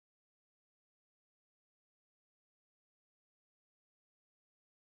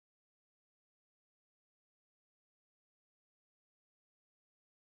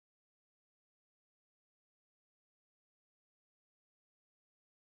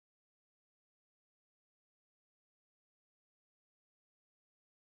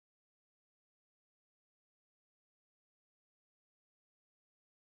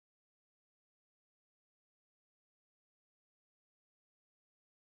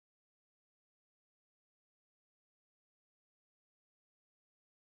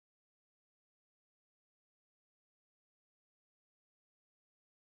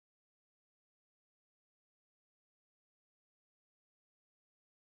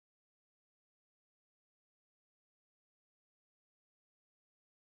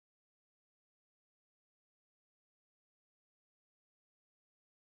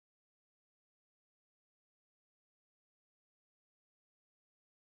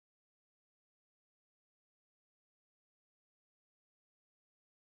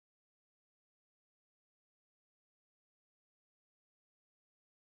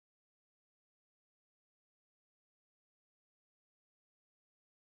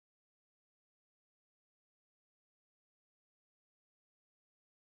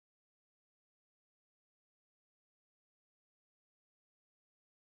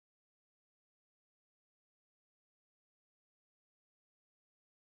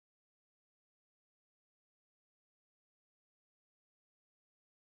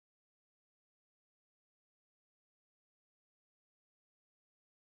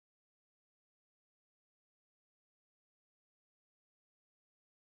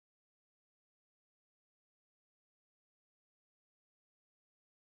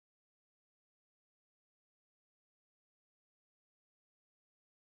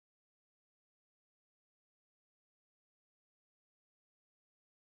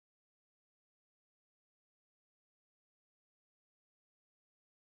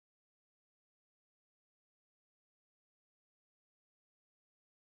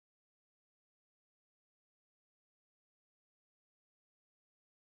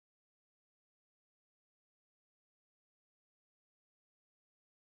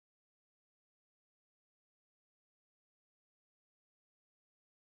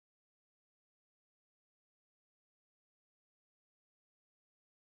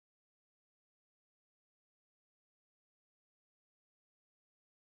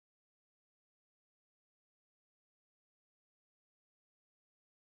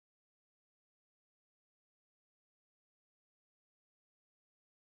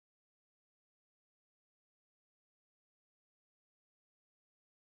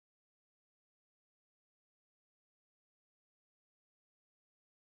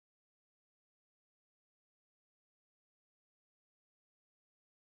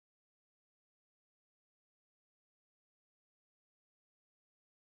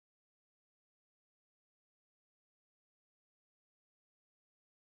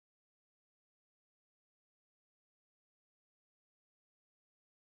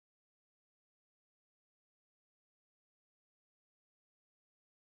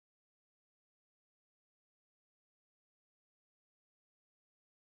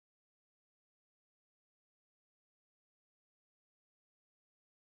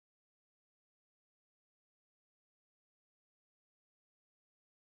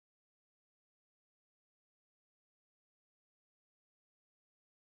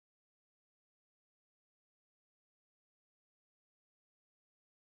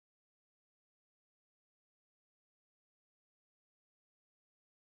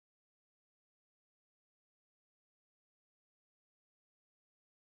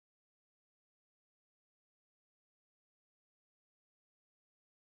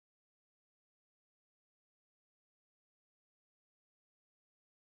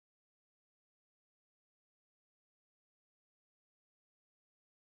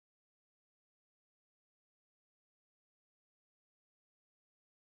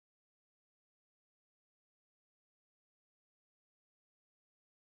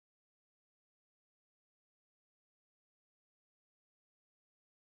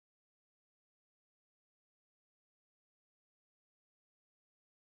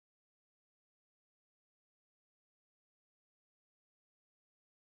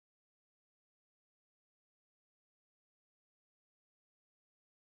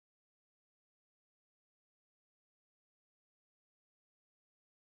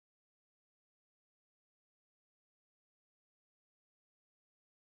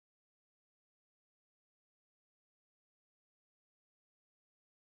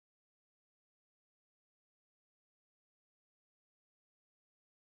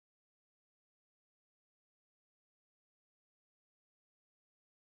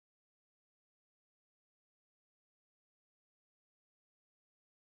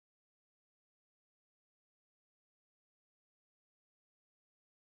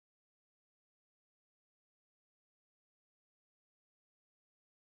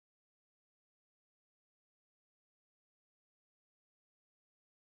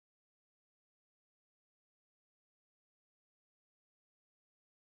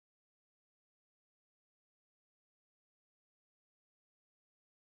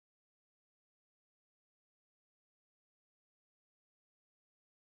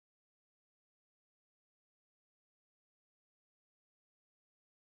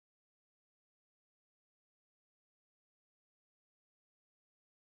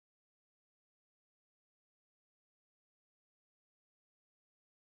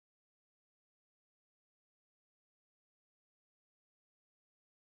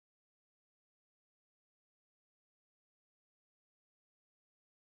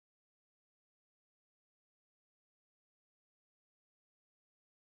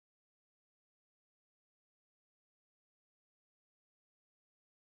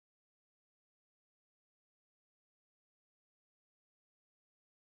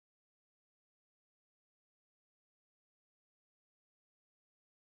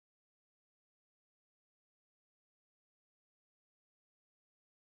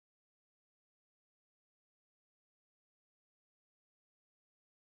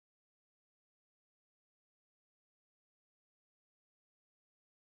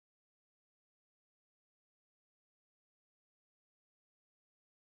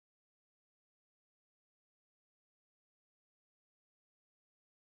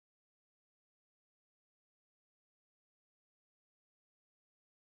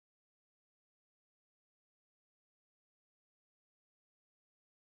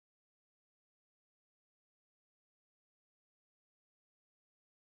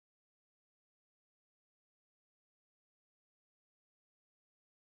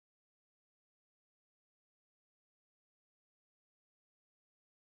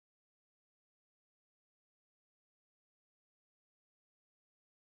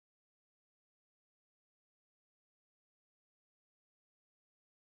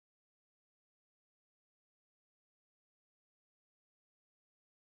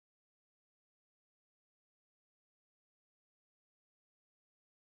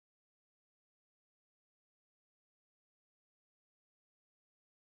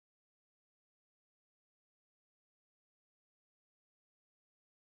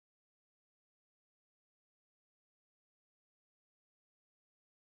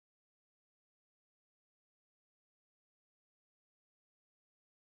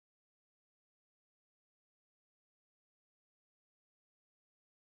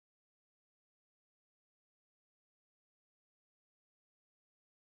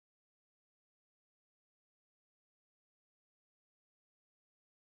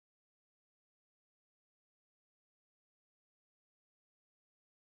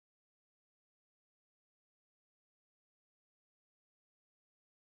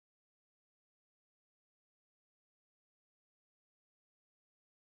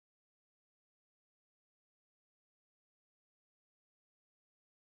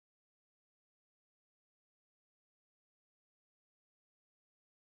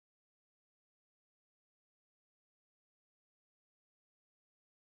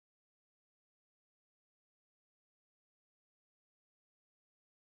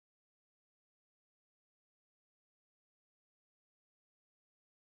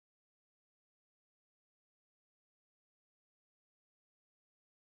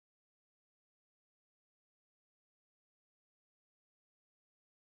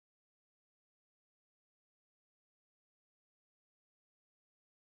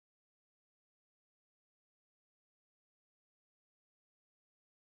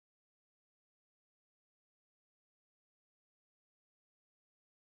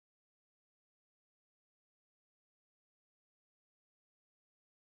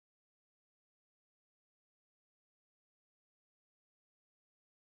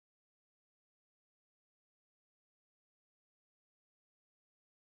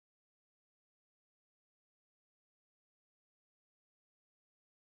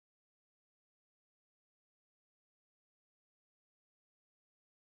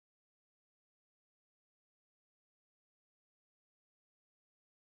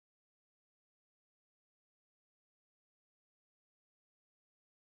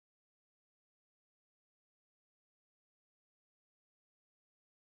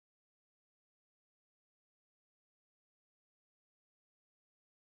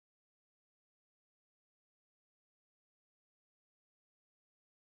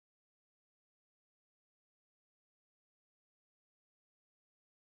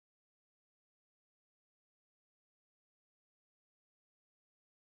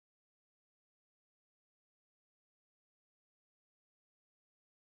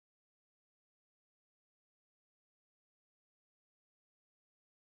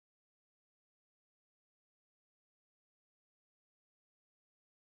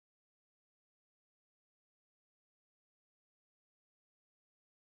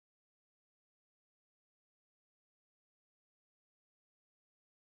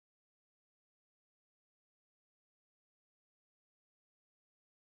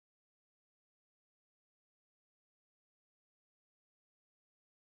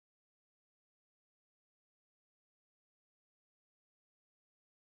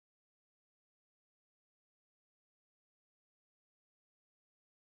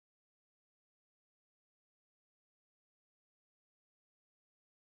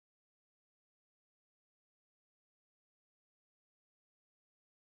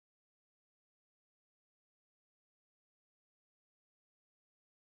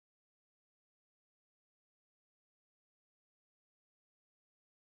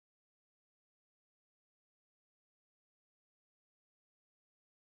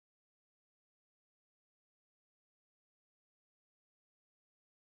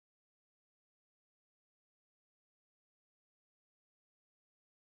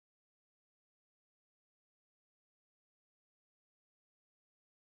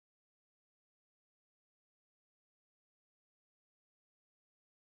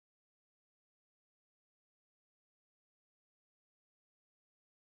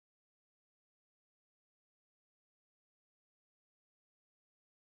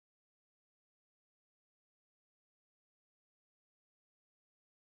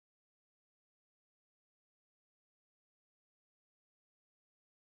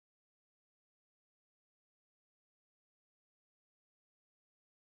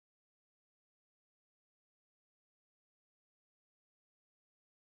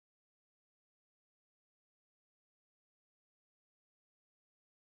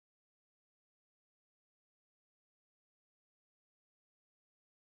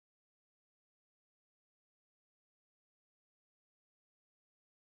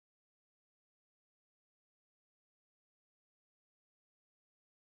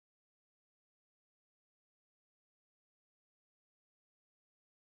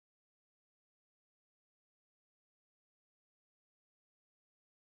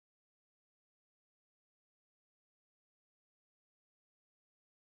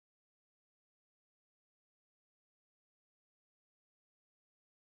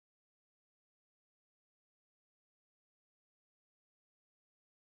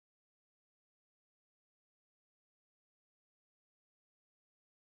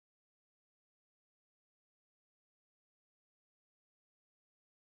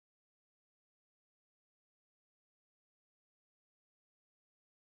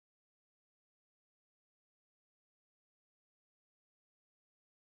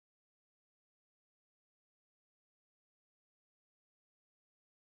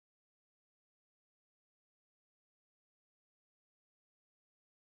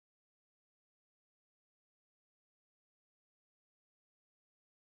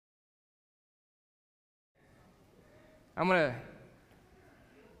I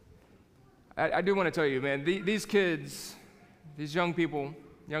do want to tell you, man, these kids, these young people,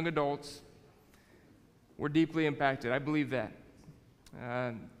 young adults, were deeply impacted. I believe that.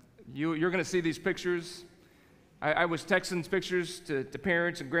 You're going to see these pictures. I was texting pictures to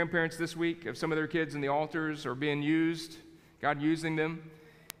parents and grandparents this week of some of their kids in the altars or being used, God using them,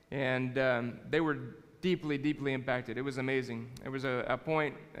 and they were deeply, deeply impacted. It was amazing. There was a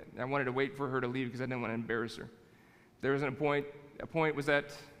point, I wanted to wait for her to leave because I didn't want to embarrass her. There was a point, was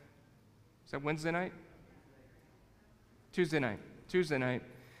that Wednesday night? Tuesday night,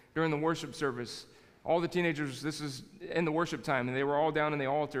 during the worship service. All the teenagers, this is in the worship time, and they were all down in the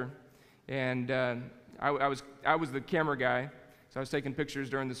altar, and I was the camera guy, so I was taking pictures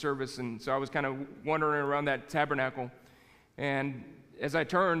during the service, and so I was kind of wandering around that tabernacle, and as I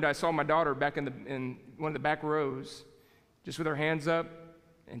turned, I saw my daughter back in one of the back rows, just with her hands up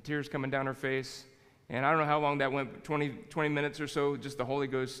and tears coming down her face, and I don't know how long that went, 20 minutes or so, just the Holy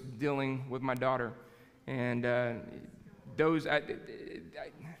Ghost dealing with my daughter, and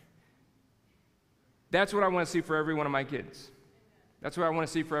that's what I want to see for every one of my kids. That's what I want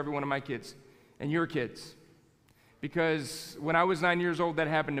to see for every one of my kids and your kids. Because when I was 9 years old, that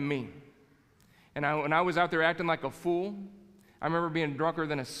happened to me. And when I was out there acting like a fool, I remember being drunker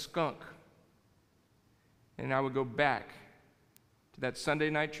than a skunk. And I would go back to that Sunday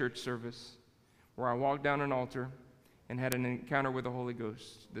night church service where I walked down an altar and had an encounter with the Holy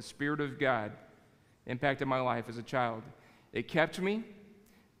Ghost. The Spirit of God impacted my life as a child. It kept me.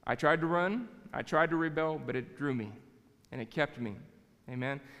 I tried to run. I tried to rebel, but it drew me, and it kept me.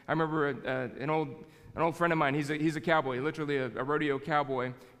 Amen. I remember an old friend of mine. He's a cowboy, literally a rodeo cowboy,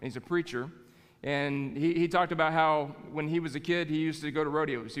 and he's a preacher. And he talked about how when he was a kid, he used to go to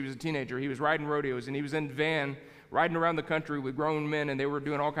rodeos. He was a teenager. He was riding rodeos, and he was in a van riding around the country with grown men, and they were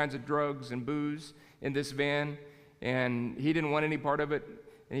doing all kinds of drugs and booze in this van, and he didn't want any part of it.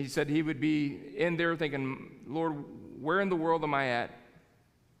 And he said he would be in there thinking, Lord, where in the world am I at?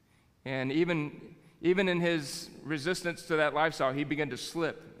 And even in his resistance to that lifestyle, he began to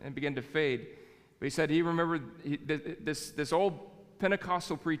slip and began to fade. But he said he remembered this old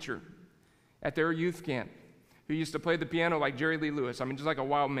Pentecostal preacher at their youth camp who used to play the piano like Jerry Lee Lewis. I mean, just like a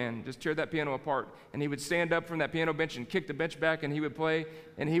wild man, just tear that piano apart. And he would stand up from that piano bench and kick the bench back, and he would play,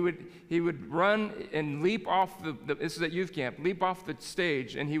 and he would run and leap off this is at youth camp, leap off the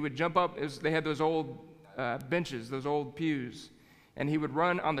stage, and he would jump up. They had those old benches, those old pews, and he would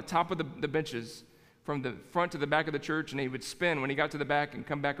run on the top of the benches from the front to the back of the church, and he would spin when he got to the back and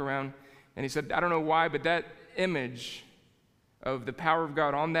come back around. And he said, I don't know why, but that image of the power of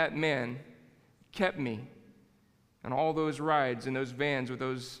God on that man kept me on all those rides in those vans with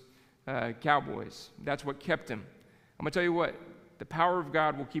those cowboys. That's what kept him. I'm going to tell you what, the power of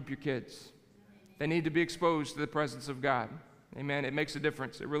God will keep your kids. They need to be exposed to the presence of God. Amen. It makes a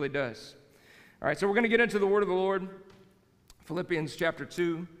difference. It really does. All right, so we're going to get into the word of the Lord. Philippians chapter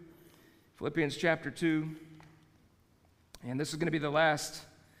 2. And this is going to be the last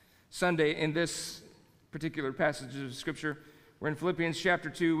Sunday in this particular passage of Scripture. We're in Philippians chapter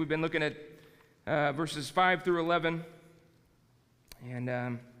 2. We've been looking at verses 5 through 11.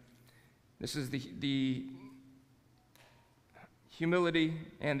 And this is the humility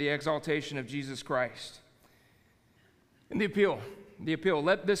and the exaltation of Jesus Christ. And the appeal,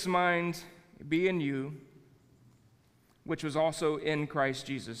 let this mind be in you, which was also in Christ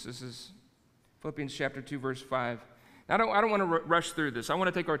Jesus. This is Philippians chapter 2, verse 5. Now, I don't want to rush through this. I want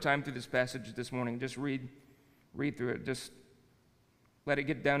to take our time through this passage this morning. Just read through it. Just let it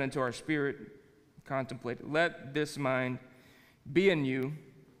get down into our spirit. Contemplate it. Let this mind be in you,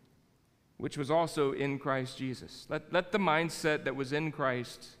 which was also in Christ Jesus. Let the mindset that was in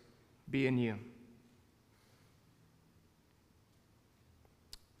Christ be in you.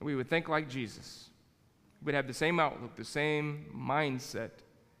 We would think like Jesus. We'd have the same outlook, the same mindset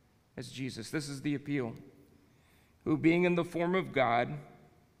as Jesus. This is the appeal. Who, being in the form of God,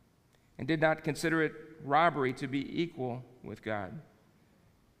 and did not consider it robbery to be equal with God.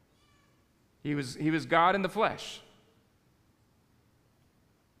 He was God in the flesh.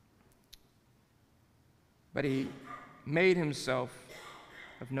 But he made himself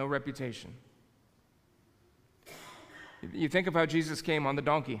of no reputation. You think of how Jesus came on the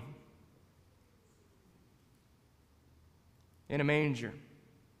donkey, in a manger.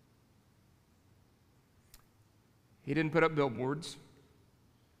 He didn't put up billboards.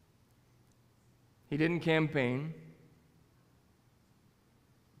 He didn't campaign.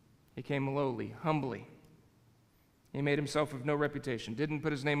 He came lowly, humbly. He made himself of no reputation, didn't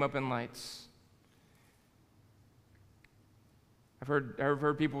put his name up in lights. I've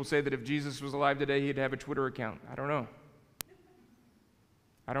heard people say that if Jesus was alive today, he'd have a Twitter account. I don't know.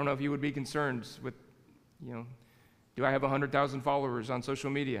 I don't know if he would be concerned with, do I have 100,000 followers on social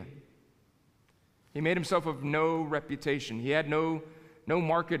media? He made himself of no reputation. He had no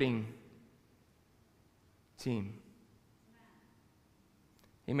marketing team.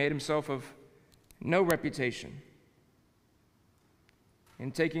 He made himself of no reputation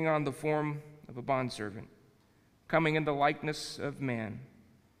in taking on the form of a bondservant, coming in the likeness of man,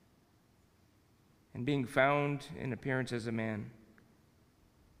 and being found in appearance as a man.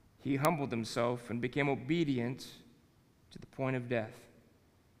 He humbled himself and became obedient to the point of death,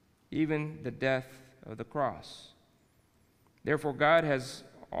 even the death of the cross. Therefore, God has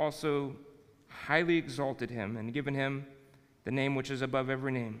also highly exalted him and given him the name which is above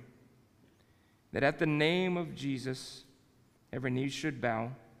every name, that at the name of Jesus every knee should bow,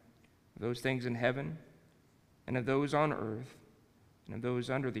 of those things in heaven and of those on earth and of those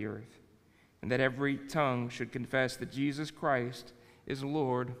under the earth, and that every tongue should confess that Jesus Christ is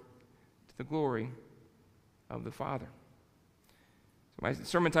Lord, to the glory of the Father. So my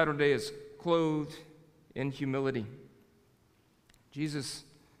sermon title today is Clothed in Humility. Jesus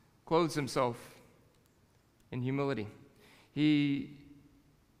clothes himself in humility. He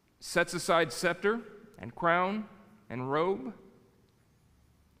sets aside scepter and crown and robe.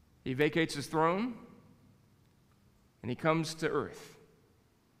 He vacates his throne, and he comes to earth.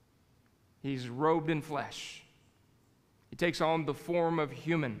 He's robed in flesh. He takes on the form of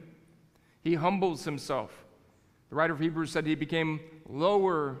human. He humbles himself. The writer of Hebrews said he became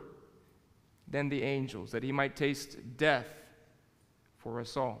lower than the angels, that he might taste death for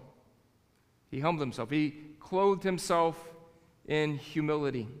us all. He humbled himself. He clothed himself in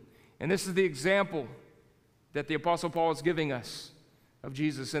humility. And this is the example that the Apostle Paul is giving us of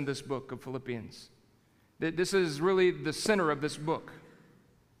Jesus in this book of Philippians. This is really the center of this book.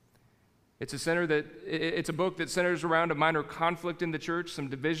 It's a book that centers around a minor conflict in the church, some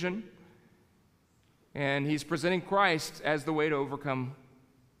division, and he's presenting Christ as the way to overcome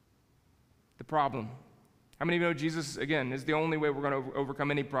the problem. How many of you know Jesus, again, is the only way we're going to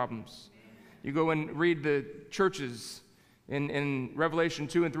overcome any problems? You go and read the churches in Revelation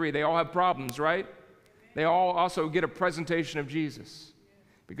 2 and 3, they all have problems, right? They all also get a presentation of Jesus,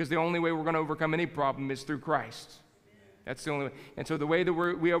 because the only way we're going to overcome any problem is through Christ. That's the only way. And so the way that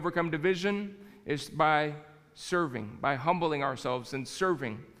we overcome division is by serving, by humbling ourselves and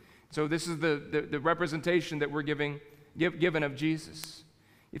serving. So this is the representation that we're given of Jesus.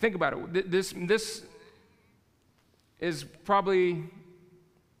 You think about it. This is probably,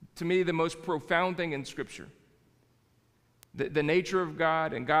 to me, the most profound thing in Scripture. The nature of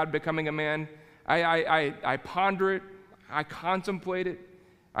God and God becoming a man. I ponder it. I contemplate it.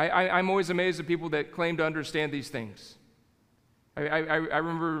 I'm always amazed at people that claim to understand these things. I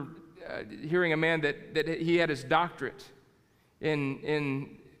remember hearing a man that he had his doctorate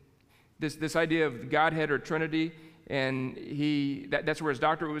in this idea of Godhead or Trinity, and that's where his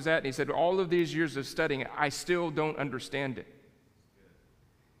doctorate was at, and he said, all of these years of studying, I still don't understand it.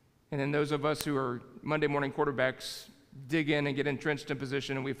 And then those of us who are Monday morning quarterbacks dig in and get entrenched in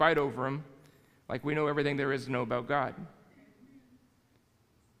position, and we fight over them like we know everything there is to know about God.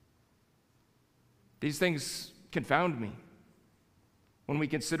 These things confound me when we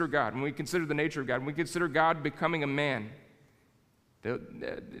consider God, when we consider the nature of God, when we consider God becoming a man,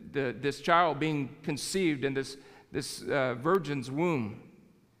 this child being conceived in this virgin's womb.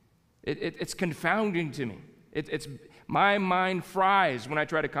 It's confounding to me. My mind fries when I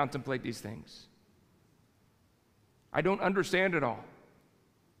try to contemplate these things. I don't understand it all.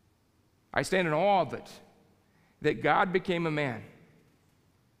 I stand in awe of it, that God became a man,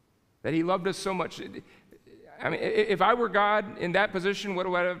 that he loved us so much. I mean, if I were God in that position, what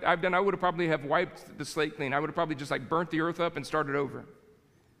would I've done? I would have probably have wiped the slate clean. I would have probably just burnt the earth up and started over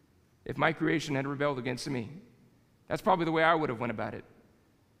if my creation had rebelled against me. That's probably the way I would have went about it.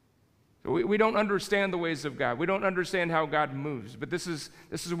 So we don't understand the ways of God. We don't understand how God moves, but this is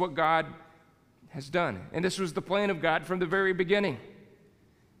what God has done. And this was the plan of God from the very beginning.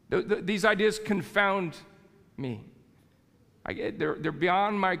 These ideas confound me. They're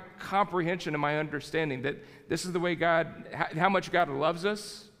beyond my comprehension and my understanding, that this is the way God, how much God loves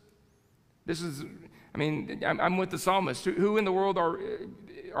us. I'm with the psalmist. Who in the world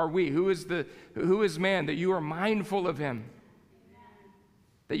are we? Who is man that you are mindful of him?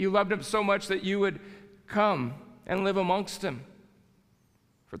 That you loved him so much that you would come and live amongst him.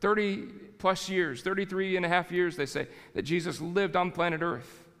 For 30 plus years, 33 and a half years, they say, that Jesus lived on planet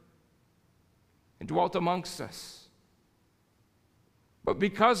Earth and dwelt amongst us. But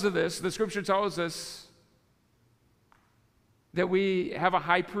because of this, the Scripture tells us that we have a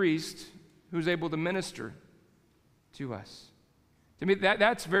high priest who's able to minister to us. To me,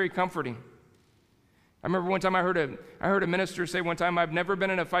 that's very comforting. I remember one time I heard a minister say one time, I've never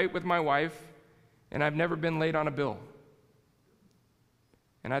been in a fight with my wife, and I've never been late on a bill.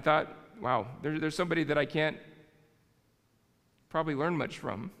 And I thought, wow, there's somebody that I can't probably learn much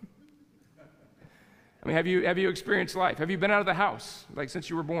from. I mean, have you experienced life? Have you been out of the house, like since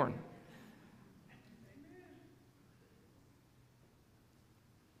you were born?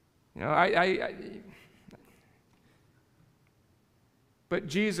 You know, but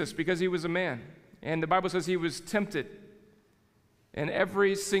Jesus, because he was a man, and the Bible says he was tempted in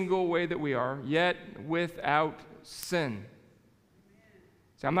every single way that we are, yet without sin.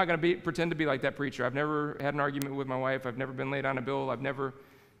 See, I'm not going to pretend to be like that preacher. I've never had an argument with my wife. I've never been late on a bill. I've never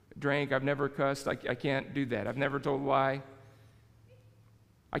drank. I've never cussed. I can't do that. I've never told a lie.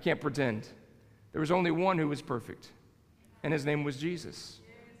 I can't pretend. There was only one who was perfect, and his name was Jesus.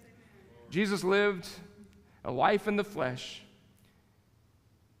 Jesus lived a life in the flesh.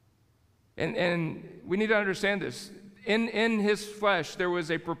 And we need to understand this. In his flesh, there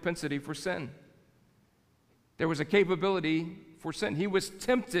was a propensity for sin. There was a capability for sin. He was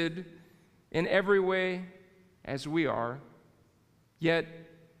tempted in every way as we are, yet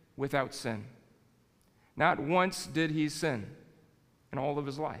without sin. Not once did he sin in all of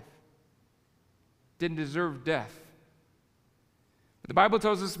his life. Didn't deserve death. But the Bible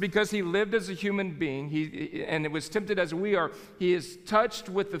tells us because he lived as a human being, and it was tempted as we are, he is touched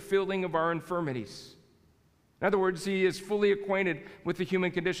with the feeling of our infirmities. In other words, he is fully acquainted with the human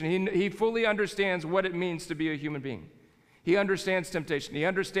condition. He fully understands what it means to be a human being. He understands temptation. He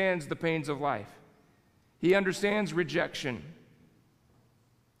understands the pains of life. He understands rejection.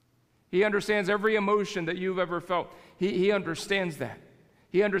 He understands every emotion that you've ever felt. He understands that.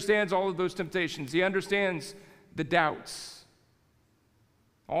 He understands all of those temptations. He understands the doubts,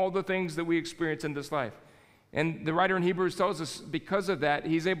 all the things that we experience in this life. And the writer in Hebrews tells us because of that,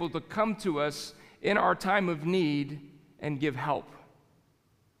 he's able to come to us in our time of need and give help.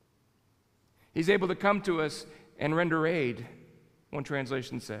 He's able to come to us and render aid, one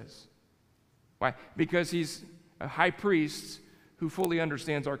translation says. Why? Because he's a high priest who fully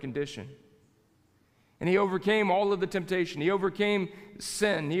understands our condition. And he overcame all of the temptation. He overcame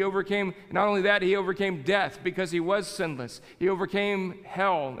sin. He overcame, not only that, he overcame death because he was sinless. He overcame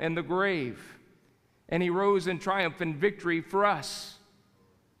hell and the grave. And he rose in triumph and victory for us.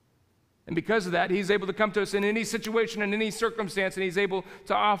 And because of that, he's able to come to us in any situation, in any circumstance, and he's able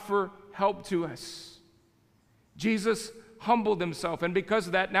to offer help to us. Jesus humbled himself, and because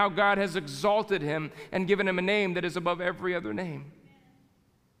of that, now God has exalted him and given him a name that is above every other name.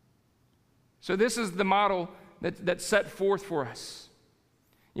 So this is the model that's set forth for us.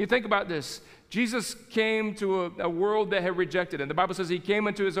 You think about this. Jesus came to a world that had rejected him. The Bible says he came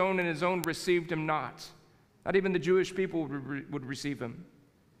into his own, and his own received him not. Not even the Jewish people would receive him.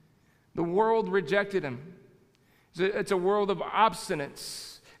 The world rejected him. It's a world of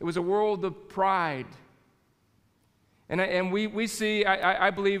obstinance. It was a world of pride. And we see, I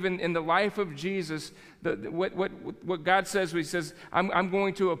believe, in the life of Jesus, what God says, he says, I'm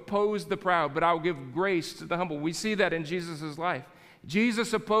going to oppose the proud, but I'll give grace to the humble. We see that in Jesus' life.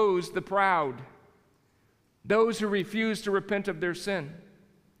 Jesus opposed the proud, those who refuse to repent of their sin,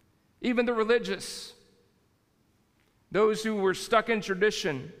 even the religious, those who were stuck in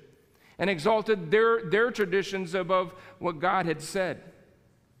tradition and exalted their traditions above what God had said.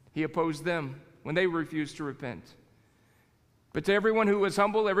 He opposed them when they refused to repent. But to everyone who was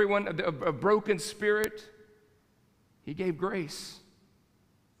humble, everyone a broken spirit, he gave grace.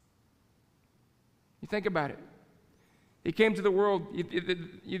 You think about it. He came to the world.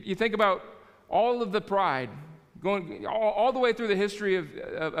 You think about all of the pride going all the way through the history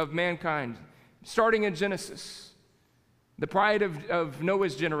of mankind, starting in Genesis. The pride of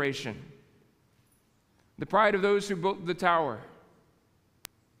Noah's generation. The pride of those who built the tower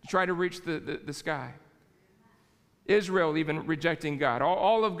to try to reach the sky. Israel even rejecting God.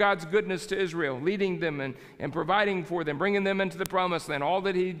 All of God's goodness to Israel, leading them and providing for them, bringing them into the promised land, all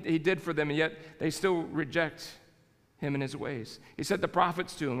that he did for them, and yet they still reject him and his ways. He sent the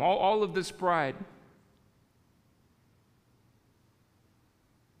prophets to him. All of this pride.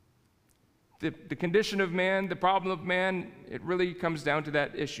 The condition of man, the problem of man, it really comes down to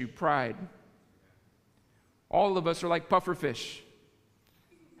that issue, pride. All of us are like pufferfish.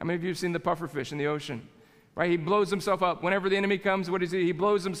 How many of you have seen the pufferfish in the ocean? Right? He blows himself up. Whenever the enemy comes, what does he? He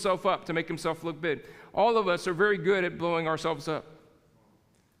blows himself up to make himself look big. All of us are very good at blowing ourselves up.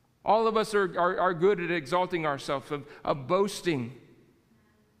 All of us are good at exalting ourselves, of boasting.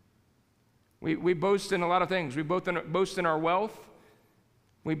 We boast in a lot of things. We boast in our wealth.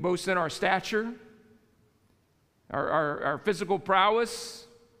 We boast in our stature. our physical prowess.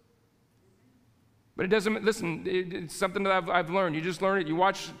 But it doesn't, listen, it's something that I've learned. You just learn it. You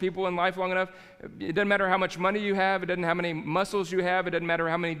watch people in life long enough. It doesn't matter how much money you have. It doesn't matter how many muscles you have. It doesn't matter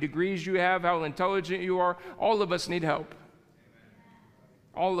how many degrees you have, how intelligent you are. All of us need help.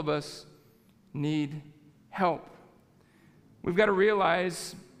 All of us need help. We've got to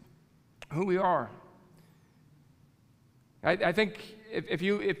realize who we are. I think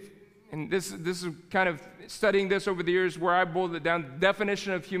and this is kind of studying this over the years where I boiled it down,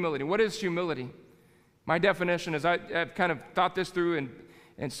 definition of humility. What is humility? My definition is I've kind of thought this through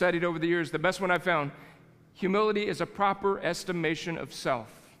and studied over the years. The best one I found, humility is a proper estimation of self.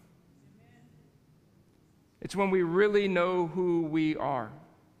 It's when we really know who we are.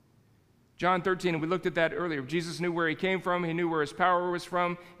 John 13, we looked at that earlier. Jesus knew where he came from, he knew where his power was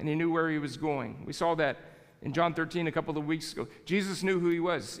from, and he knew where he was going. We saw that in John 13 a couple of weeks ago. Jesus knew who he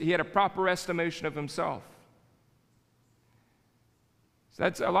was. He had a proper estimation of himself. So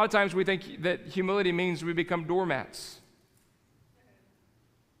that's, a lot of times we think that humility means we become doormats.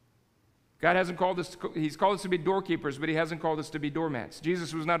 God hasn't called us, he's called us to be doorkeepers, but he hasn't called us to be doormats.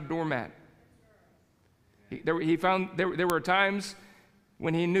 Jesus was not a doormat. There were times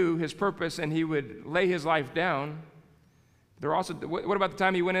when he knew his purpose and he would lay his life down. What about the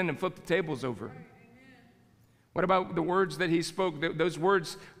time he went in and flipped the tables over? What about the words that he spoke? Those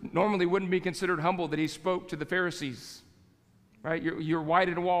words normally wouldn't be considered humble that he spoke to the Pharisees, right? Your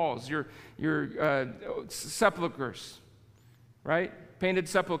whited walls, your sepulchres, right? Painted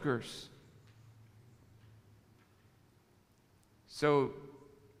sepulchres. So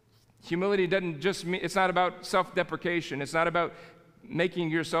humility doesn't just mean, it's not about self-deprecation. It's not about making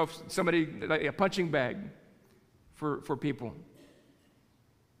yourself somebody like a punching bag for people.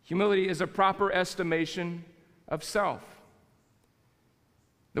 Humility is a proper estimation of self.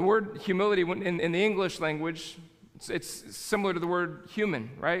 The word humility in the English language, it's similar to the word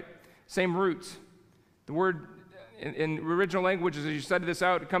human, right? Same root. The word in original languages, as you study this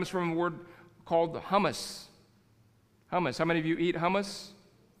out, it comes from a word called hummus. Hummus. How many of you eat hummus?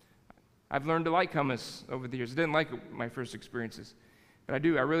 I've learned to like hummus over the years. I didn't like my first experiences, but I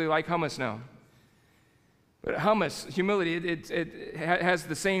do. I really like hummus now. But hummus, humility, it has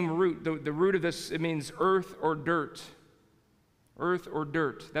the same root. The root of this, it means earth or dirt. Earth or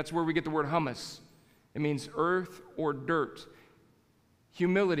dirt. That's where we get the word hummus. It means earth or dirt.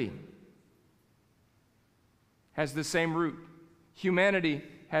 Humility has the same root. Humanity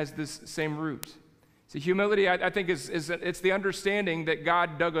has this same root. So humility, I think, it's the understanding that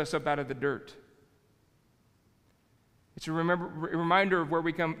God dug us up out of the dirt. It's a reminder of where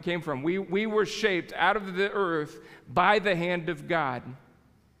we came from. We were shaped out of the earth by the hand of God.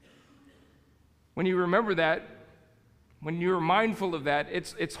 When you remember that, when you're mindful of that,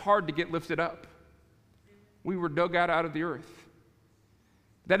 it's hard to get lifted up. We were dug out of the earth.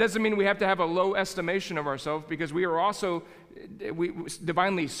 That doesn't mean we have to have a low estimation of ourselves, because we are also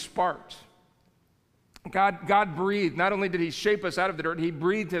divinely sparked. God breathed. Not only did he shape us out of the dirt, he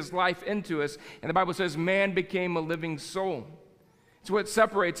breathed his life into us. And the Bible says man became a living soul. It's what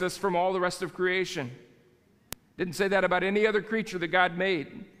separates us from all the rest of creation. Didn't say that about any other creature that God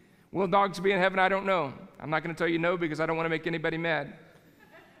made. Will dogs be in heaven? I don't know. I'm not going to tell you no, because I don't want to make anybody mad.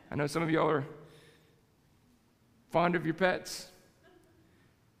 I know some of y'all are fond of your pets.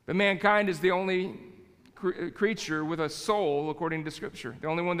 But mankind is the only creature with a soul, according to Scripture. The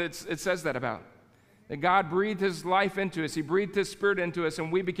only one that it says that about. That God breathed his life into us. He breathed his spirit into us,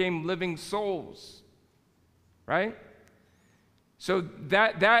 and we became living souls. Right? So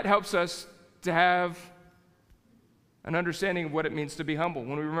that helps us to have an understanding of what it means to be humble.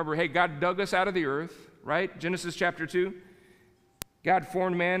 When we remember, hey, God dug us out of the earth, right? Genesis chapter 2. God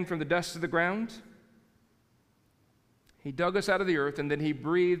formed man from the dust of the ground. He dug us out of the earth, and then he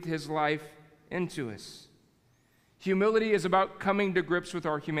breathed his life into us. Humility is about coming to grips with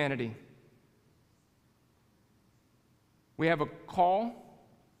our humanity. We have a call.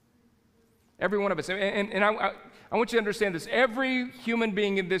 Every one of us. And I want you to understand this. Every human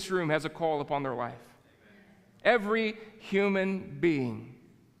being in this room has a call upon their life. Every human being.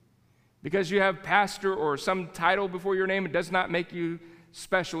 Because you have pastor or some title before your name, it does not make you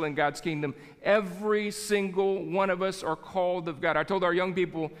special in God's kingdom. Every single one of us are called of God. I told our young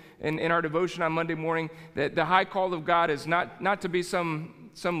people in our devotion on Monday morning that the high call of God is not to be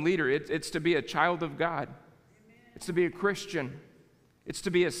some leader. It's to be a child of God. It's to be a Christian. It's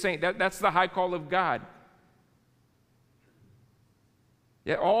to be a saint. That's the high call of God.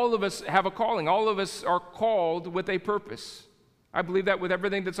 Yet all of us have a calling. All of us are called with a purpose. I believe that with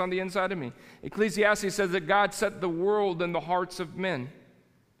everything that's on the inside of me. Ecclesiastes says that God set the world in the hearts of men.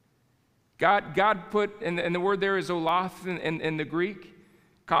 God put, and the word there is olath in the Greek.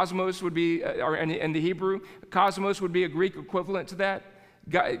 Cosmos would be, or in the Hebrew, cosmos would be a Greek equivalent to that.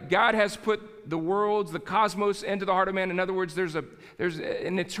 God has put the worlds, the cosmos into the heart of man. In other words, there's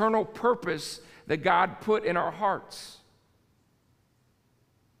an eternal purpose that God put in our hearts.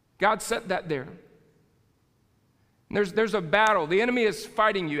 God set that there. And there's a battle. The enemy is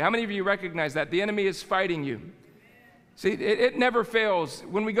fighting you. How many of you recognize that? The enemy is fighting you. See, it never fails.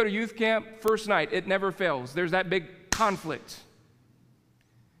 When we go to youth camp, first night, it never fails. There's that big conflict.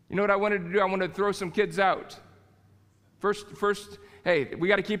 You know what I wanted to do? I wanted to throw some kids out. First, hey, we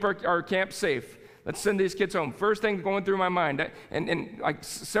got to keep our camp safe. Let's send these kids home. First thing going through my mind, and like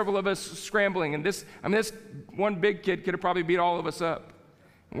several of us scrambling, and this one big kid could have probably beat all of us up.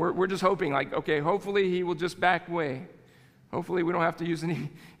 We're just hoping, like, okay, hopefully he will just back away. Hopefully we don't have to use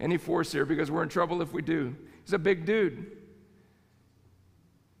any force here because we're in trouble if we do. He's a big dude.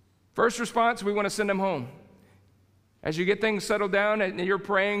 First response, we want to send him home. As you get things settled down and you're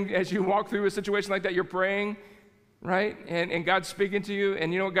praying, as you walk through a situation like that, you're praying, right? And God's speaking to you,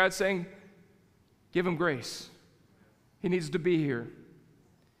 and you know what God's saying? Give him grace. He needs to be here.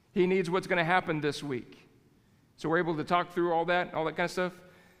 He needs what's going to happen this week. So we're able to talk through all that kind of stuff.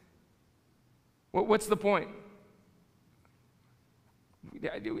 What's the point?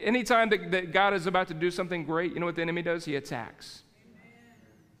 Anytime that God is about to do something great, you know what the enemy does? He attacks.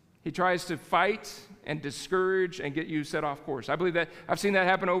 He tries to fight and discourage and get you set off course. I believe that. I've seen that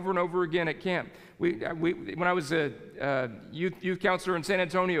happen over and over again at camp. When I was a youth counselor in San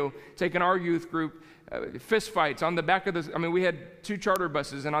Antonio, taking our youth group, fist fights on the back of the, we had 2 charter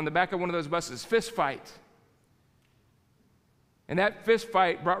buses, and on the back of one of those buses, fist fight. And that fist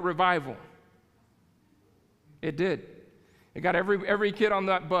fight brought revival. It did. It got every kid on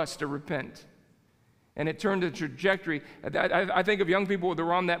that bus to repent. And it turned the trajectory. I think of young people that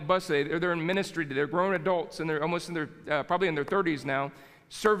were on that bus. They're in ministry. They're grown adults, and they're almost in their, probably in their 30s now,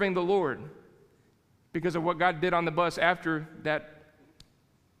 serving the Lord because of what God did on the bus after that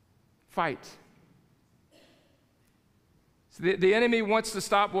fight. So the enemy wants to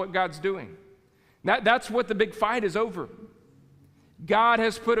stop what God's doing. That's what the big fight is over. God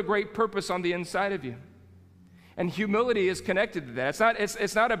has put a great purpose on the inside of you. And humility is connected to that.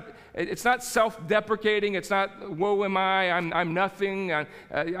 It's not self-deprecating. It's not, woe am I, I'm nothing,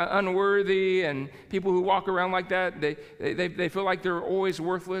 unworthy. And people who walk around like that, they feel like they're always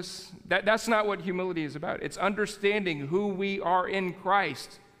worthless. That's not what humility is about. It's understanding who we are in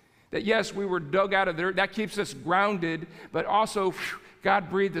Christ. That yes, we were dug out of there. That keeps us grounded, but also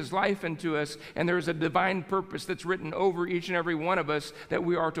God breathed his life into us, and there is a divine purpose that's written over each and every one of us that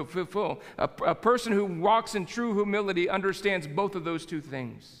we are to fulfill. A person who walks in true humility understands both of those two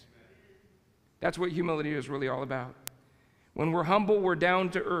things. That's what humility is really all about. When we're humble, we're down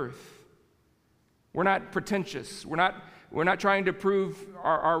to earth. We're not pretentious. We're not trying to prove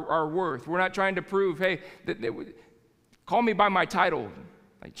our worth. We're not trying to prove, hey, call me by my title.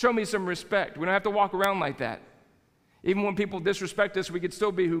 Like, show me some respect. We don't have to walk around like that. Even when people disrespect us, we could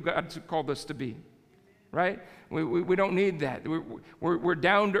still be who God called us to be, right? We don't need that. We're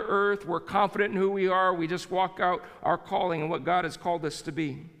down to earth. We're confident in who we are. We just walk out our calling and what God has called us to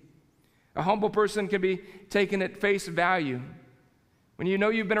be. A humble person can be taken at face value. When you know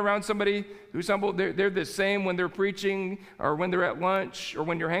you've been around somebody who's humble, they're the same when they're preaching or when they're at lunch or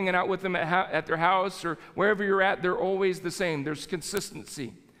when you're hanging out with them at their house or wherever you're at, they're always the same. There's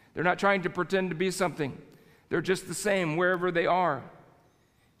consistency. They're not trying to pretend to be something. They're just the same wherever they are.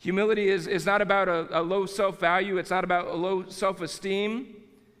 Humility is not about a low self-value. It's not about a low self-esteem.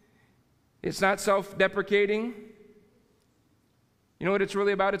 It's not self-deprecating. You know what it's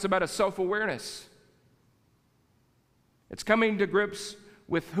really about? It's about a self-awareness. It's coming to grips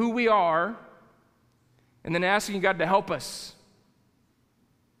with who we are and then asking God to help us.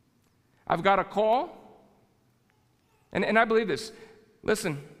 I've got a call, and I believe this.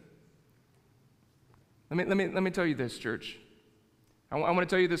 Listen. Let me tell you this, church. I want to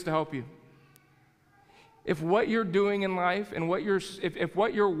tell you this to help you. If what you're doing in life and if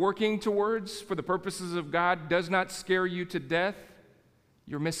what you're working towards for the purposes of God does not scare you to death,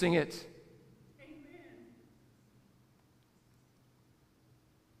 you're missing it. Amen.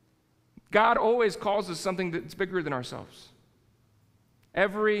 God always calls us something that's bigger than ourselves.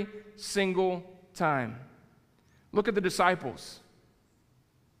 Every single time. Look at the disciples.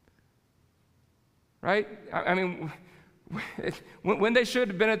 Right? When they should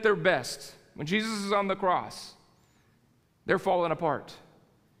have been at their best, when Jesus is on the cross, they're falling apart.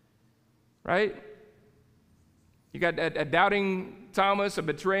 Right? You got a doubting Thomas, a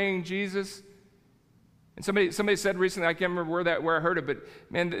betraying Jesus. And somebody said recently, I can't remember where I heard it, but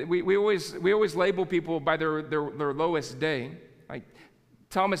man, we always label people by their lowest day. Like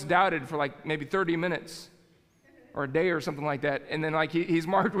Thomas doubted for like maybe 30 minutes or a day or something like that, and then like he's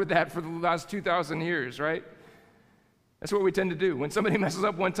marked with that for the last 2,000 years, right? That's what we tend to do. When somebody messes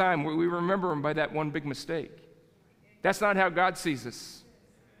up one time, we remember them by that one big mistake. That's not how God sees us.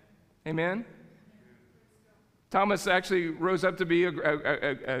 Amen? Thomas actually rose up to be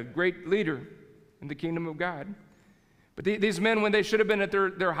a great leader in the kingdom of God. But these men, when they should have been at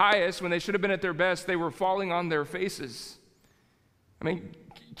their highest, when they should have been at their best, they were falling on their faces. I mean,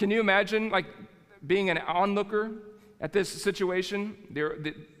 can you imagine like being an onlooker at this situation?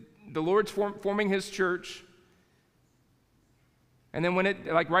 The Lord's forming his church. And then when it,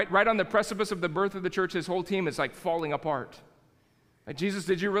 like right on the precipice of the birth of the church, his whole team is like falling apart. Like, Jesus,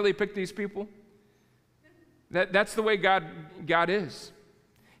 did you really pick these people? That's the way God is.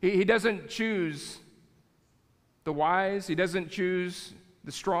 He doesn't choose the wise. He doesn't choose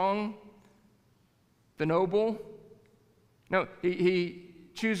the strong, the noble. No, he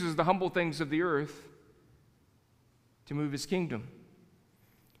chooses the humble things of the earth to move his kingdom.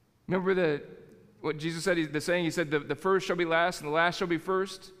 Remember what Jesus said, the saying, he said, the first shall be last and the last shall be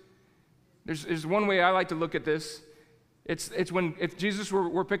first. There's one way I like to look at this. It's when, if Jesus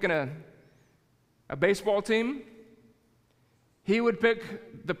were picking a baseball team, he would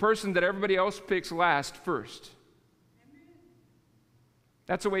pick the person that everybody else picks last first.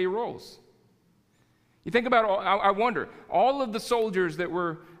 That's the way he rolls. You think about, I wonder, all of the soldiers that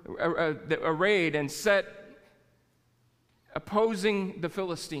were arrayed and set opposing the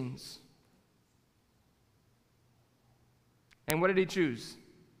Philistines. And what did he choose?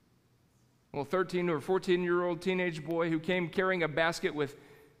 Well, 13 or 14-year-old teenage boy who came carrying a basket with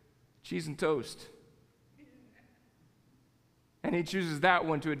cheese and toast. And he chooses that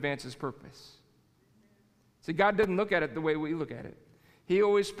one to advance his purpose. See, God doesn't look at it the way we look at it. He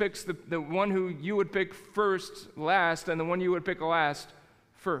always picks the one who you would pick first last, and the one you would pick last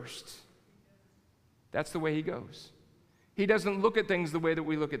first. That's the way he goes. He doesn't look at things the way that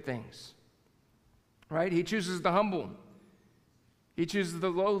we look at things. Right? He chooses the humble. He chooses the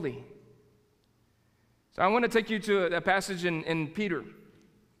lowly. So I want to take you to a passage in Peter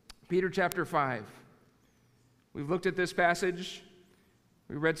chapter 5. We've looked at this passage.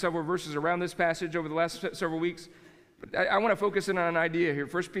 We read several verses around this passage over the last several weeks. But I want to focus in on an idea here.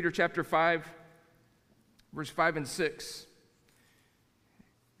 1 Peter chapter 5, verse 5 and 6.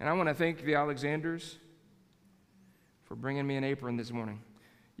 And I want to thank the Alexanders for bringing me an apron this morning.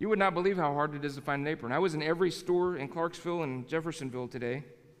 You would not believe how hard it is to find an apron. I was in every store in Clarksville and Jeffersonville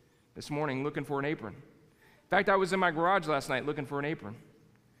this morning, looking for an apron. In fact, I was in my garage last night looking for an apron.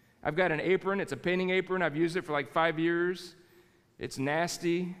 I've got an apron. It's a painting apron. I've used it for like 5 years. It's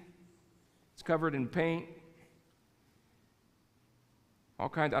nasty. It's covered in paint. All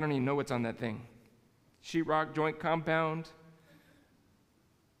kinds. I don't even know what's on that thing. Sheetrock joint compound.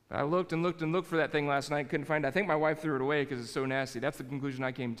 I looked and looked and looked for that thing last night, couldn't find it. I think my wife threw it away because it's so nasty. That's the conclusion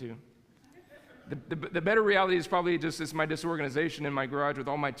I came to. The better reality is probably just it's my disorganization in my garage with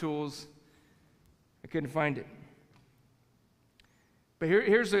all my tools. I couldn't find it. But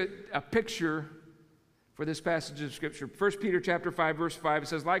here's a picture for this passage of Scripture. 1 Peter chapter 5, verse 5, it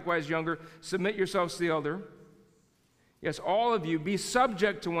says, "Likewise, younger, submit yourselves to the elder. Yes, all of you, be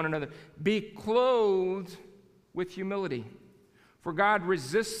subject to one another. Be clothed with humility. For God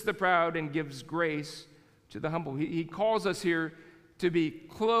resists the proud and gives grace to the humble." He calls us here to be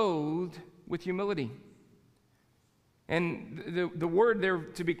clothed with humility. And the word there,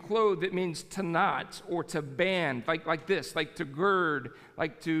 to be clothed, it means to knot or to band, like this, like to gird,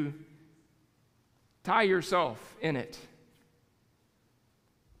 like to tie yourself in it.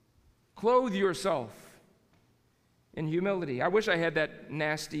 Clothe yourself in humility. I wish I had that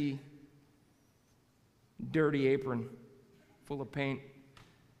nasty, dirty apron full of paint,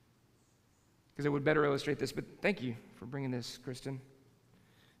 because it would better illustrate this. But thank you for bringing this, Kristen.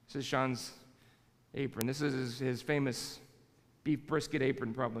 This is Sean's apron. This is his famous beef brisket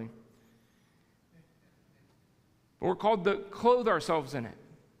apron, probably. But we're called to clothe ourselves in it.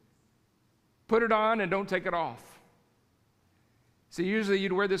 Put it on and don't take it off. See, usually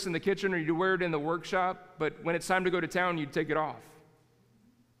you'd wear this in the kitchen or you'd wear it in the workshop, but when it's time to go to town, you'd take it off.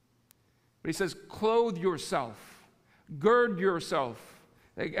 But he says, clothe yourself. Gird yourself.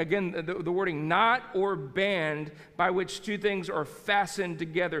 Again, the wording, knot or band, by which two things are fastened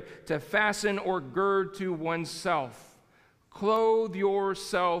together, to fasten or gird to oneself. Clothe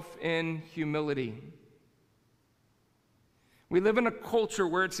yourself in humility. We live in a culture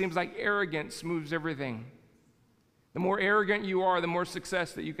where it seems like arrogance moves everything. The more arrogant you are, the more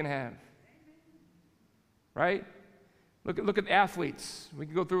success that you can have. right? Look at athletes. We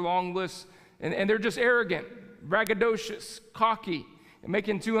can go through long lists, and they're just arrogant, braggadocious, cocky, and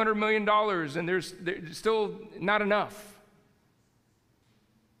making $200 million, and there's still not enough.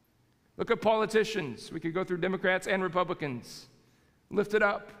 Look at politicians. We could go through Democrats and Republicans. Lifted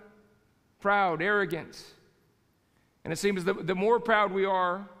up, proud, arrogant. And it seems the more proud we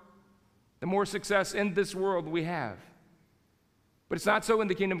are, the more success in this world we have. But it's not so in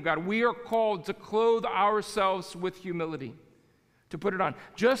the kingdom of God. We are called to clothe ourselves with humility, to put it on,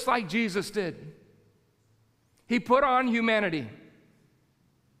 just like Jesus did. He put on humanity.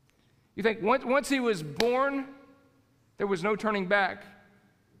 You think once he was born, there was no turning back.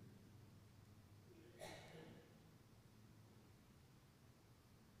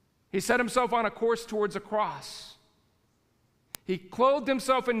 He set himself on a course towards a cross. He clothed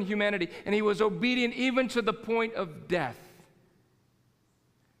himself in humanity, and he was obedient even to the point of death.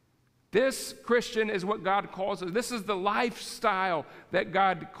 This, Christian, is what God calls us. This is the lifestyle that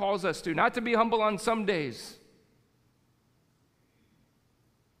God calls us to. Not to be humble on some days.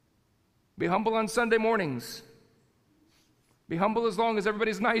 Be humble on Sunday mornings. Be humble as long as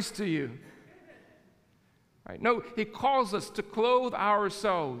everybody's nice to you. Right? No, he calls us to clothe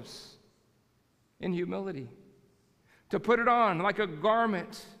ourselves in humility. To put it on like a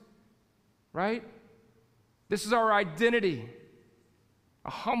garment. Right? This is our identity. A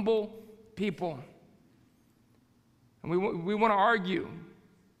humble people. And we want to argue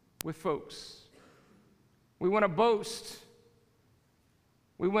with folks. We want to boast.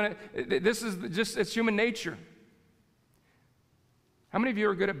 This is just, it's human nature. How many of you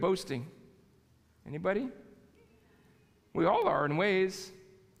are good at boasting? Anybody? We all are in ways.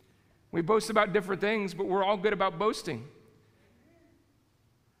 We boast about different things, but we're all good about boasting.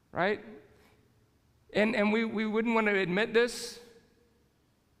 Right? And we wouldn't want to admit this.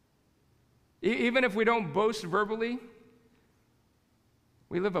 Even if we don't boast verbally,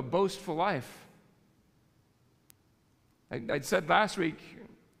 we live a boastful life. I said last week,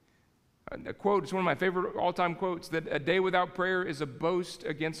 a quote, it's one of my favorite all-time quotes, that a day without prayer is a boast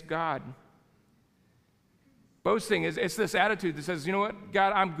against God. Boasting it's this attitude that says, you know what,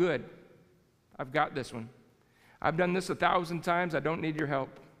 God, I'm good. I've got this one. I've done this 1,000 times. I don't need your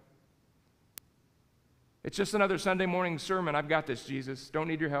help. It's just another Sunday morning sermon. I've got this, Jesus. Don't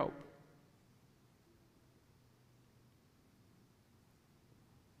need your help.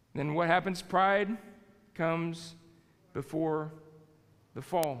 Then what happens? Pride comes before the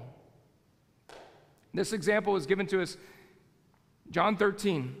fall. This example is given to us, John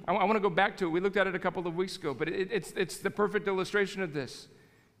 13. I want to go back to it. We looked at it a couple of weeks ago, but it's the perfect illustration of this.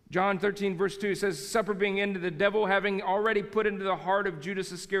 John 13, verse 2 says, supper being ended, the devil having already put into the heart of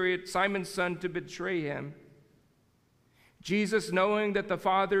Judas Iscariot, Simon's son, to betray him. Jesus, knowing that the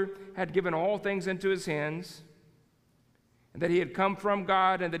Father had given all things into his hands, and that he had come from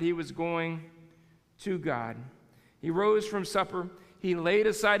God and that he was going to God. He rose from supper. He laid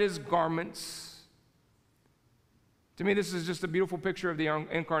aside his garments. To me, this is just a beautiful picture of the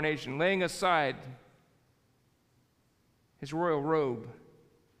incarnation, laying aside his royal robe,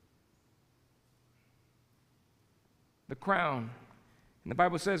 the crown. And the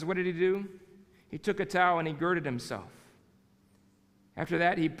Bible says, what did he do? He took a towel and he girded himself. After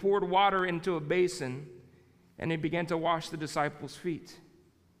that, he poured water into a basin and he began to wash the disciples' feet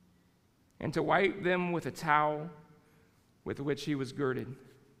and to wipe them with a towel with which he was girded.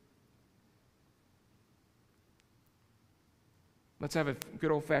 Let's have a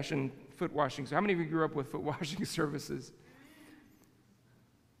good old-fashioned foot washing. So how many of you grew up with foot washing services?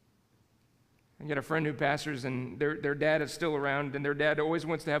 I get a friend who pastors, and their dad is still around, and their dad always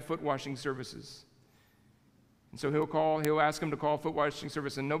wants to have foot washing services. And so he'll ask him to call foot washing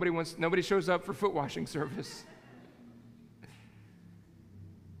service, and nobody shows up for foot washing service.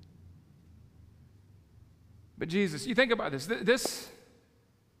 But Jesus, you think about this. This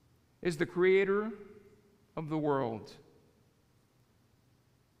is the creator of the world.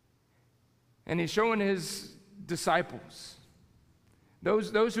 And he's showing his disciples,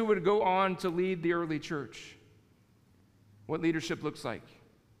 those who would go on to lead the early church, what leadership looks like.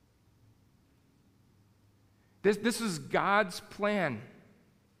 This is God's plan,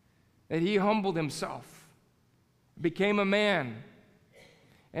 that he humbled himself, became a man,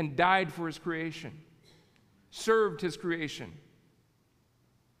 and died for his creation, served his creation.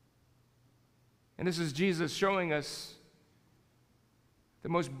 And this is Jesus showing us the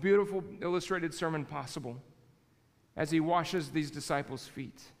most beautiful illustrated sermon possible as he washes these disciples'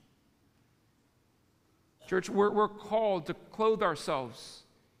 feet. Church, we're called to clothe ourselves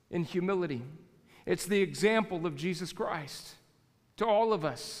in humility. It's the example of Jesus Christ to all of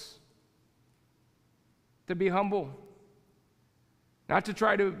us. to be humble, not to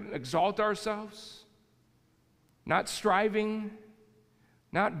try to exalt ourselves, not striving,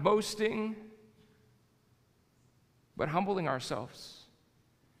 not boasting, but humbling ourselves.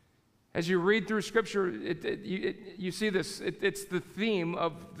 As you read through Scripture, you see this. It's the theme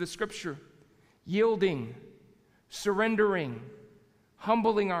of the Scripture. Yielding, surrendering,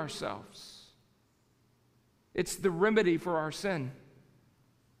 humbling ourselves. It's the remedy for our sin.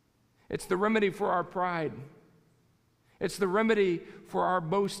 It's the remedy for our pride. It's the remedy for our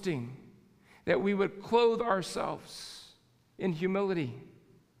boasting, that we would clothe ourselves in humility.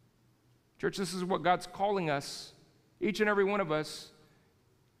 Church, this is what God's calling us, each and every one of us,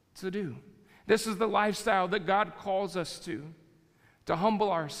 to do. This is the lifestyle that God calls us to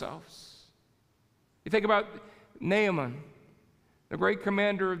humble ourselves. You think about Naaman, the great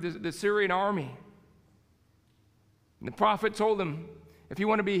commander of the Syrian army. And the prophet told him, if you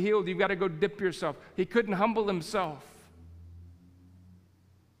want to be healed, you've got to go dip yourself. He couldn't humble himself.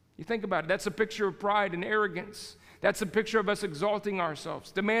 You think about it, that's a picture of pride and arrogance. That's a picture of us exalting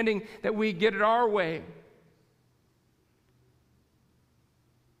ourselves, demanding that we get it our way.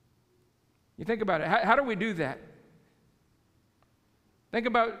 You think about it, how do we do that? Think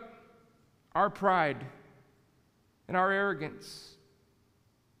about our pride and our arrogance,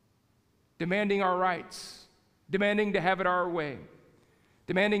 demanding our rights, demanding to have it our way,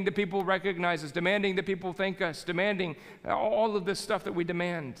 demanding that people recognize us, demanding that people thank us, demanding all of this stuff that we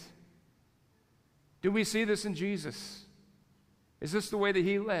demand. Do we see this in Jesus? Is this the way that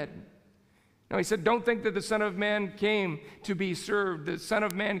he led? No, he said, don't think that the Son of Man came to be served. The Son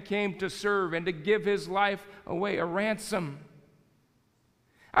of Man came to serve and to give his life away, a ransom.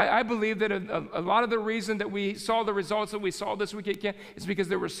 I believe that a lot of the reason that we saw the results that we saw this week at camp is because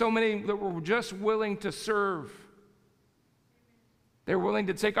there were so many that were just willing to serve. They were willing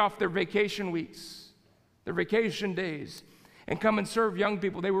to take off their vacation weeks, their vacation days, and come and serve young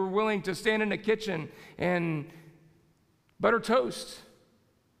people. They were willing to stand in the kitchen and butter toast,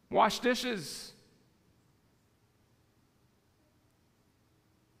 wash dishes.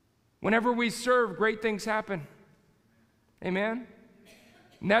 Whenever we serve, great things happen. Amen?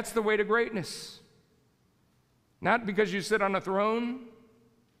 And that's the way to greatness. Not because you sit on a throne,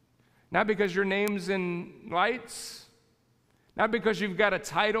 not because your name's in lights, not because you've got a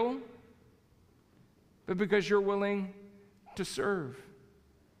title, but because you're willing to serve.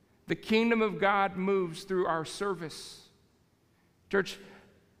 The kingdom of God moves through our service. Church,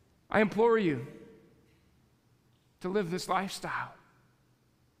 I implore you to live this lifestyle.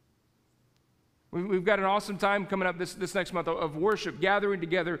 We've got an awesome time coming up this next month of worship, gathering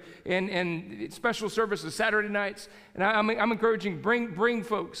together, and special services, Saturday nights. And I'm encouraging, bring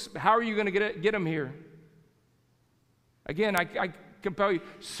folks. How are you going to get them here? Again, I compel you,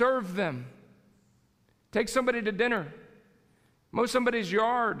 serve them. Take somebody to dinner. Mow somebody's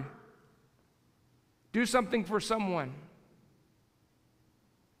yard. Do something for someone.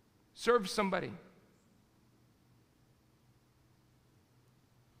 Serve somebody.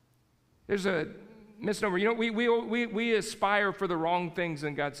 There's a misnomer. You know, we aspire for the wrong things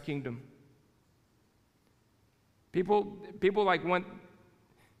in God's kingdom. People like want,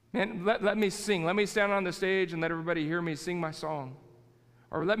 man, let me sing. Let me stand on the stage and let everybody hear me sing my song.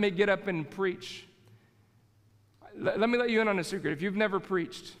 Or let me get up and preach. Let me let you in on a secret. If you've never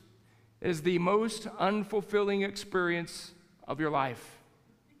preached, it is the most unfulfilling experience of your life.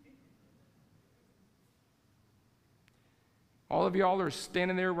 All of y'all are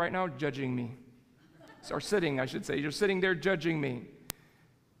standing there right now judging me. Or sitting, I should say. You're sitting there judging me.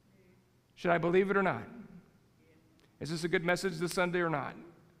 Should I believe it or not? Is this a good message this Sunday or not?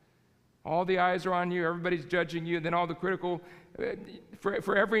 All the eyes are on you. Everybody's judging you. Then all the critical,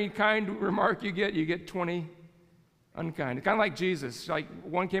 for every kind remark you get 20 unkind. Kind of like Jesus. Like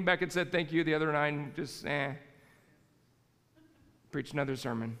one came back and said thank you. The other 9 just, preached another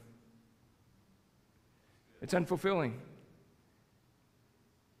sermon. It's unfulfilling.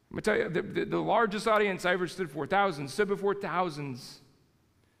 I'm going to tell you, the largest audience I ever stood before thousands.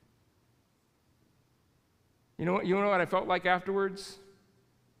 You know what I felt like afterwards?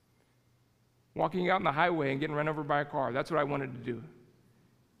 Walking out on the highway and getting run over by a car. That's what I wanted to do.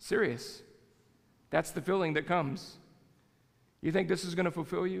 Serious. That's the feeling that comes. You think this is going to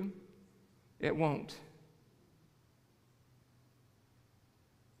fulfill you? It won't.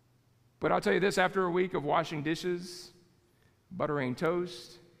 But I'll tell you this, after a week of washing dishes, buttering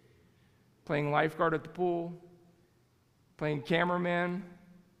toast, playing lifeguard at the pool, playing cameraman,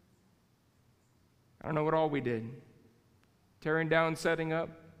 I don't know what all we did. Tearing down, setting up.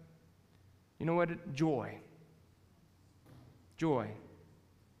 You know what? Joy.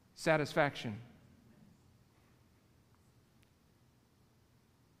 Satisfaction.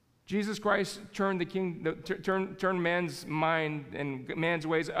 Jesus Christ turned turned man's mind and man's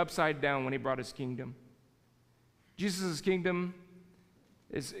ways upside down when he brought his kingdom. Jesus' kingdom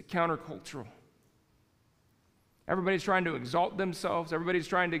is countercultural. Everybody's trying to exalt themselves. Everybody's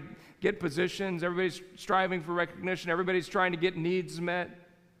trying to get positions. Everybody's striving for recognition. Everybody's trying to get needs met.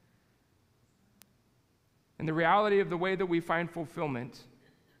 And the reality of the way that we find fulfillment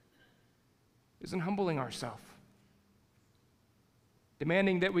isn't humbling ourselves.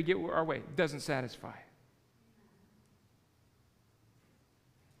 Demanding that we get our way doesn't satisfy.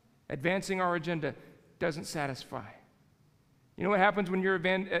 Advancing our agenda doesn't satisfy. You know what happens when your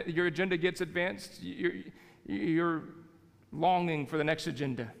agenda gets advanced? You're longing for the next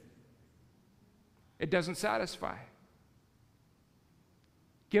agenda. It doesn't satisfy.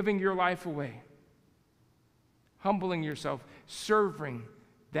 Giving your life away, humbling yourself, serving,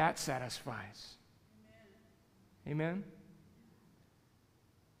 that satisfies. Amen?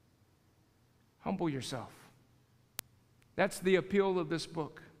 Humble yourself. That's the appeal of this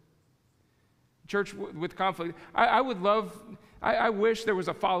book. Church with conflict. I wish there was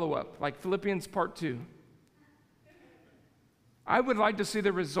a follow-up, like Philippians part 2. I would like to see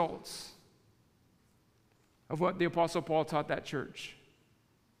the results of what the Apostle Paul taught that church.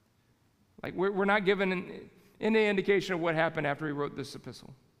 Like, we're not given any indication of what happened after he wrote this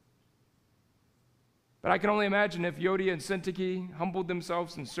epistle. But I can only imagine if Euodia and Syntyche humbled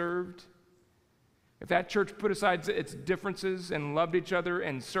themselves and served, if that church put aside its differences and loved each other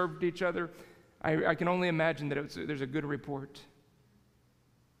and served each other, I can only imagine that there's a good report.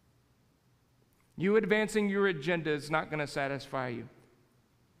 You advancing your agenda is not going to satisfy you.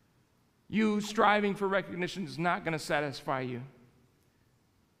 You striving for recognition is not going to satisfy you.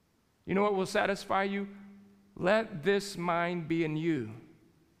 You know what will satisfy you? Let this mind be in you,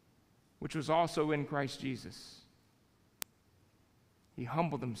 which was also in Christ Jesus. He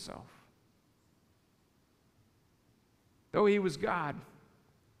humbled himself. Though he was God,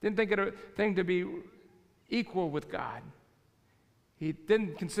 didn't think it a thing to be equal with God. He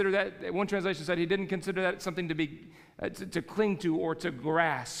didn't consider that, one translation said he didn't consider that something to be, to cling to or to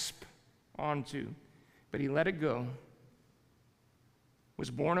grasp onto. But he let it go,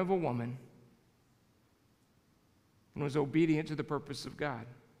 was born of a woman, and was obedient to the purpose of God.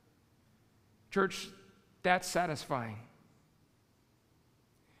 Church, that's satisfying.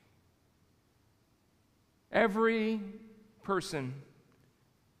 Every person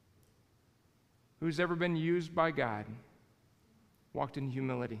who's ever been used by God walked in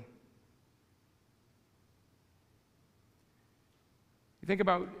humility.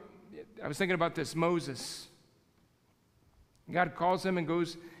 I was thinking about this, Moses. God calls him and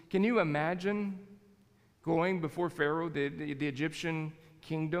goes, can you imagine going before Pharaoh, the Egyptian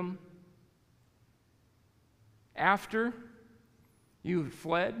kingdom, after you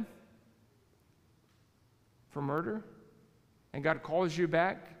fled for murder, and God calls you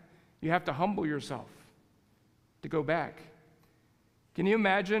back? You have to humble yourself to go back. Can you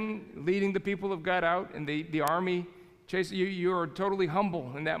imagine leading the people of God out and the army chasing you? You are totally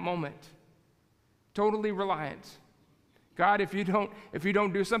humble in that moment, totally reliant. God, if you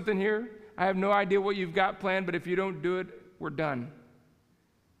don't do something here, I have no idea what you've got planned, but if you don't do it, we're done.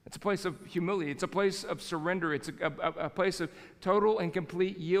 It's a place of humility. It's a place of surrender. It's a place of total and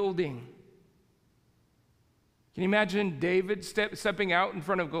complete yielding. Can you imagine David stepping out in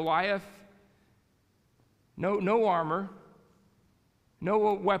front of Goliath? No armor,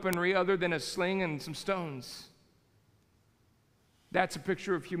 no weaponry other than a sling and some stones. That's a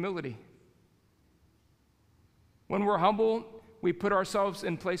picture of humility. When we're humble, we put ourselves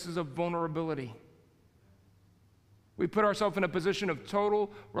in places of vulnerability. We put ourselves in a position of total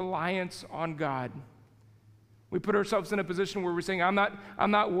reliance on God. We put ourselves in a position where we're saying, I'm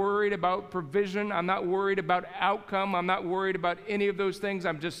not worried about provision. I'm not worried about outcome. I'm not worried about any of those things.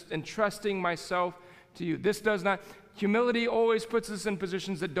 I'm just entrusting myself to you. Humility always puts us in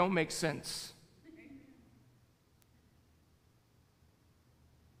positions that don't make sense.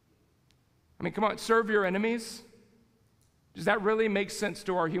 I mean, come on, serve your enemies. Does that really make sense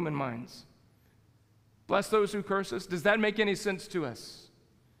to our human minds? Bless those who curse us. Does that make any sense to us?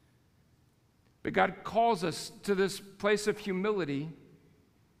 But God calls us to this place of humility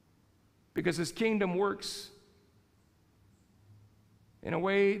because his kingdom works in a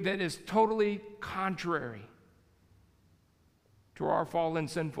way that is totally contrary to our fallen,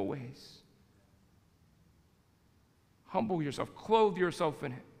 sinful ways. Humble yourself. Clothe yourself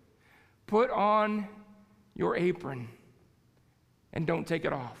in it. Put on your apron and don't take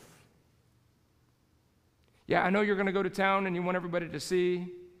it off. Yeah, I know you're going to go to town and you want everybody to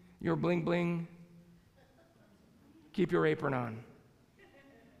see your bling bling. Keep your apron on.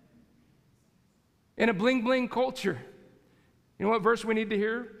 In a bling bling culture, you know what verse we need to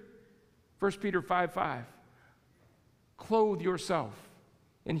hear? 1 Peter 5:5. Clothe yourself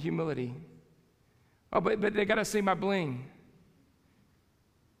in humility. Oh, but they got to see my bling.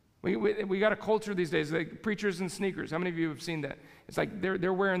 We got a culture these days, like preachers in sneakers. How many of you have seen that? It's like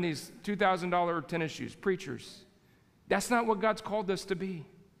they're wearing these $2,000 tennis shoes, preachers. That's not what God's called us to be.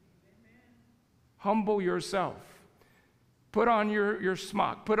 Humble yourself. Put on your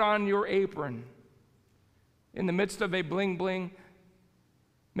smock. Put on your apron. In the midst of a bling bling,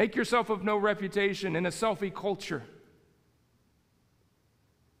 make yourself of no reputation in a selfie culture.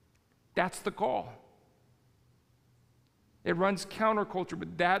 That's the call. It runs counterculture,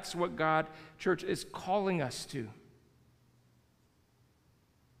 but that's what God, church, is calling us to.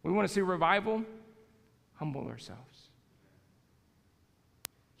 We want to see revival? Humble ourselves.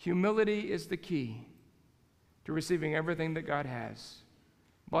 Humility is the key to receiving everything that God has.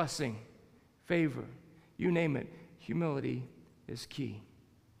 Blessing, favor, you name it. Humility is key.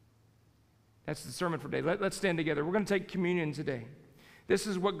 That's the sermon for today. Let's stand together. We're going to take communion today. This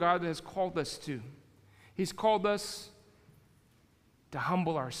is what God has called us to. He's called us to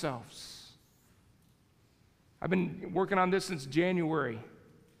humble ourselves. I've been working on this since January.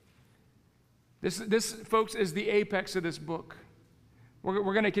 This, folks, is the apex of this book.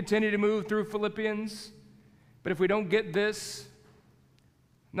 We're going to continue to move through Philippians, but if we don't get this,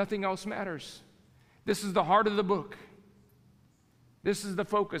 nothing else matters. This is the heart of the book. This is the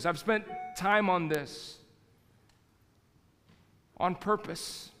focus. I've spent time on this on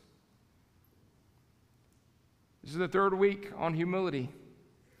purpose. This is the third week on humility.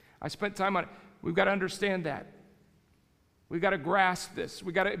 I spent time on it. We've got to understand that. We've got to grasp this.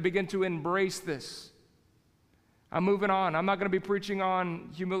 We've got to begin to embrace this. I'm moving on. I'm not going to be preaching on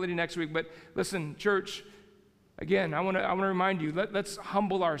humility next week, but listen, church, again, I want to remind you, let's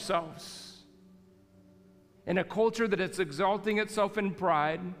humble ourselves. In a culture that is exalting itself in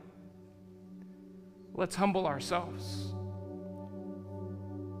pride, let's humble ourselves.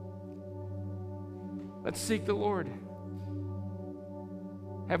 Let's seek the Lord.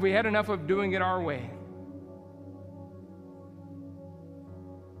 Have we had enough of doing it our way?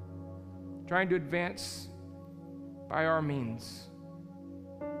 Trying to advance by our means.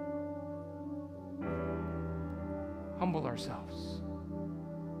 Humble ourselves.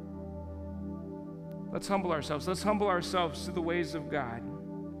 Let's humble ourselves. Let's humble ourselves to the ways of God.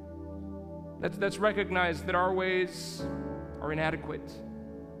 Let's recognize that our ways are inadequate.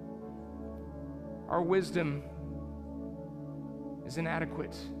 Our wisdom is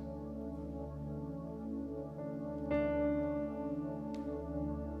inadequate.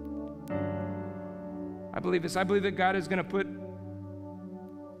 I believe this. I believe that God is going to put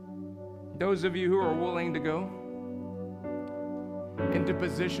those of you who are willing to go into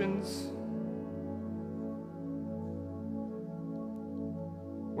positions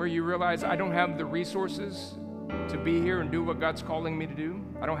where you realize I don't have the resources to be here and do what God's calling me to do.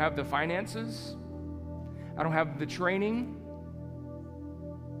 I don't have the finances. I don't have the training.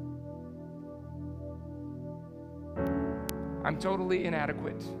 I'm totally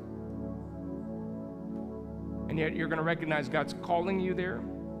inadequate. And yet you're going to recognize God's calling you there.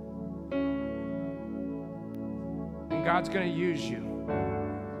 And God's going to use you.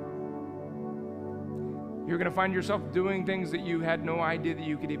 You're going to find yourself doing things that you had no idea that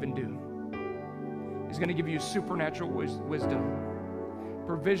you could even do. He's going to give you supernatural wisdom.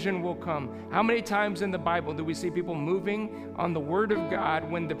 Provision will come. How many times in the Bible do we see people moving on the Word of God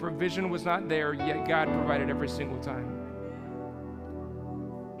when the provision was not there, yet God provided every single time?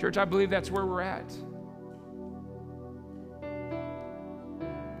 Church, I believe that's where we're at.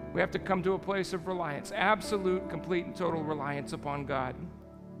 We have to come to a place of reliance, absolute, complete, and total reliance upon God.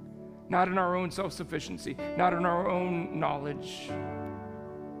 Not in our own self-sufficiency, not in our own knowledge.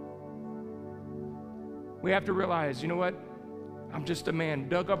 We have to realize, you know what? I'm just a man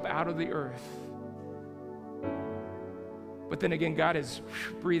dug up out of the earth. But then again, God is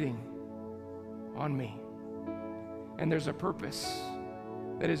breathing on me. And there's a purpose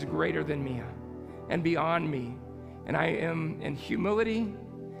that is greater than me and beyond me. And I am in humility,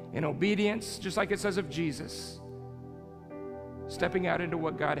 in obedience, just like it says of Jesus, stepping out into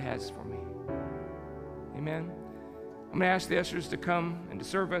what God has for me. Amen. I'm going to ask the ushers to come and to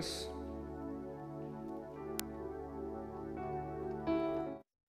serve us.